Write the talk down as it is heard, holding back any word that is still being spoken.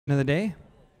of the day.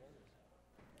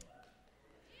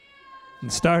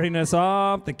 And starting us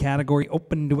off, the category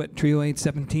Open Duet Trio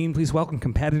 817. Please welcome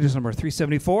competitors number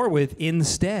 374 with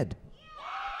Instead.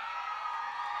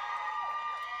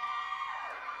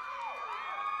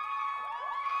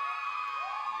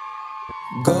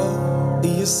 Go be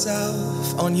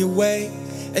yourself on your way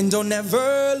and don't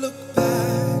ever look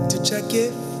back to check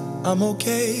if I'm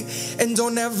okay. And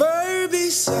don't ever be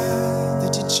sad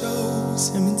that you chose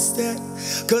him instead,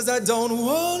 'cause I don't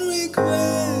want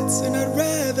regrets and I'd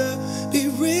rather be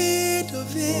rid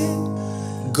of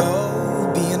it.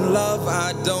 Go be in love,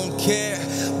 I don't care,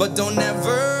 but don't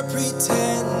ever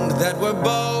pretend that we're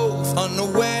both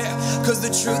unaware, 'cause the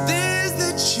truth is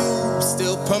that you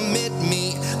still permit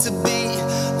me to be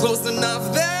close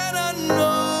enough that I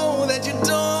know that you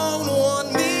don't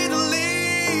want me to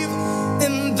leave.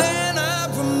 And then I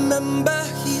remember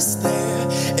he's there,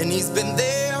 and he's been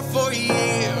there for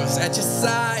years, at your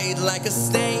side like a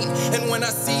stain. And when I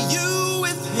see you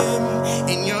with him,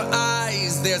 in your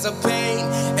eyes there's a pain,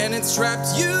 and it's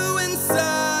trapped you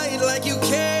inside like you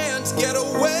can't get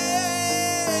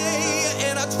away.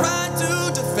 And I tried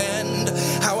to defend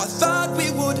how I thought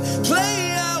we would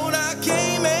play out. I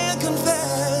came and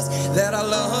confessed that I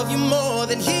love you more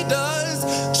than he does.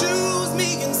 Choose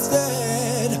me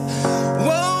instead.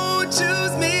 Whoa,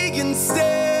 choose me instead.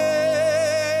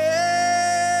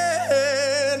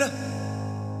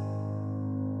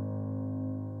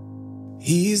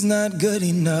 He's not good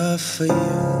enough for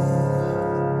you.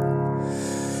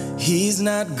 He's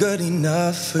not good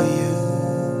enough for you.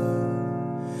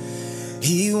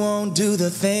 He won't do the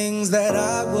things that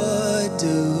I would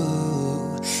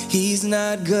do. He's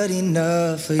not good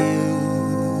enough for you.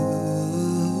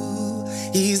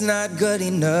 He's not good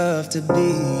enough to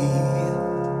be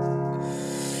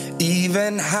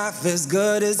even half as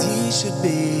good as he should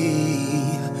be.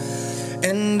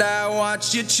 And I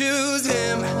watch you choose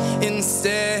him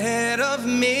instead of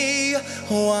me.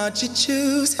 Watch you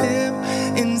choose him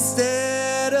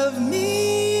instead of me.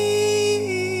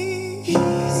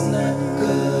 He's not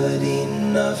good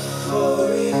enough for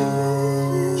you.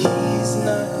 He's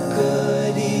not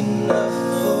good enough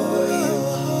for you.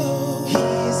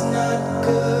 He's not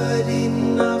good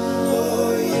enough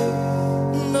for you.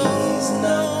 He's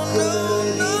not good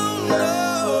enough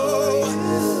for you.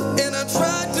 And I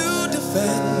tried to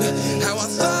defend how I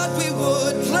thought we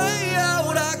would play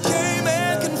out. I came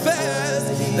and confessed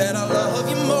that I love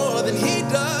you more than he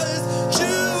does.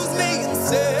 Choose me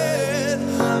instead.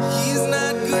 He's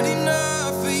not good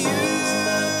enough for you.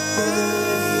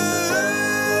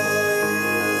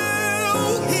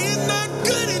 He's not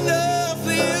good enough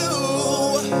for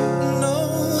you. No,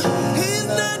 he's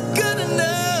not good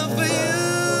enough for you.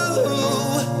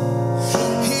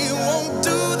 He won't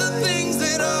do the things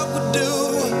that I would do.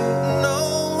 No,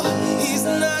 he's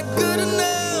not good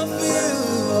enough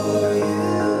for you.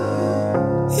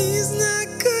 He's not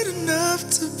good enough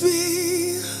to be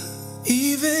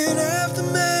even half the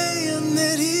man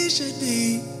that he should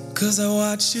be. 'Cause I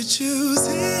watch you choose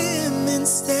him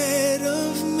instead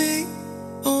of me.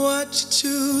 I watch you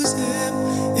choose him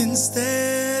instead